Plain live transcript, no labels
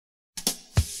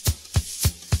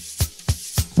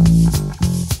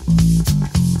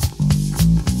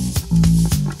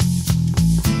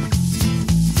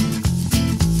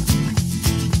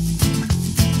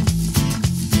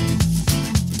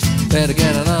Better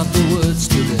get out of the woods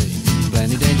today.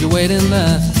 Plenty danger waiting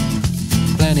there.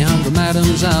 Plenty hungry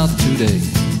madams out today.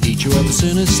 Eat you up as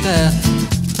soon as stare.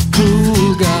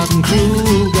 Cruel garden,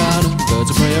 birds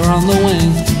of prey are on the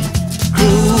wing.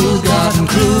 Cruel garden,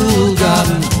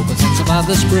 hope I can survive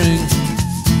the spring.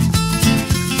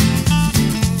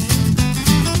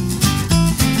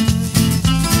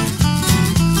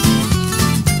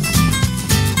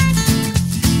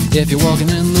 If you're walking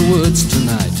in the woods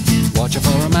tonight, watch out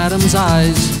for a madam's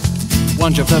eyes.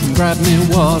 One jumped up and grabbed me,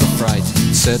 what a fright.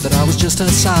 Said that I was just her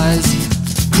size.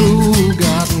 Cruel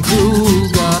garden,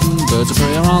 birds of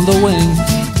prey are on the wing.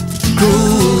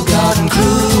 Cruel garden,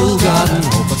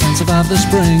 hope I can survive the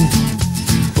spring.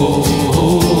 Oh,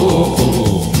 oh,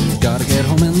 oh, gotta get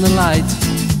home in the light.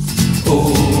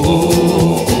 Oh,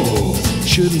 oh, oh,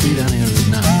 shouldn't be down here at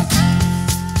night.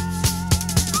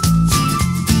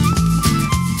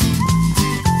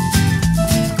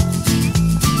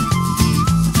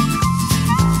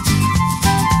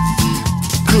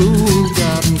 Cruel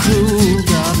garden,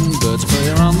 birds of prey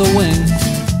are on the wing.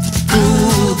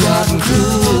 Cruel garden,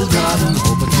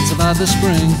 hope I can survive the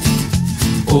spring.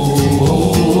 Oh,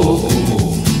 oh,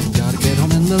 oh, gotta get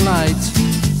home in the light.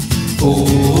 Oh,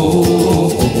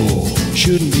 oh, oh,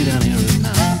 shouldn't be down here at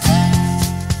night.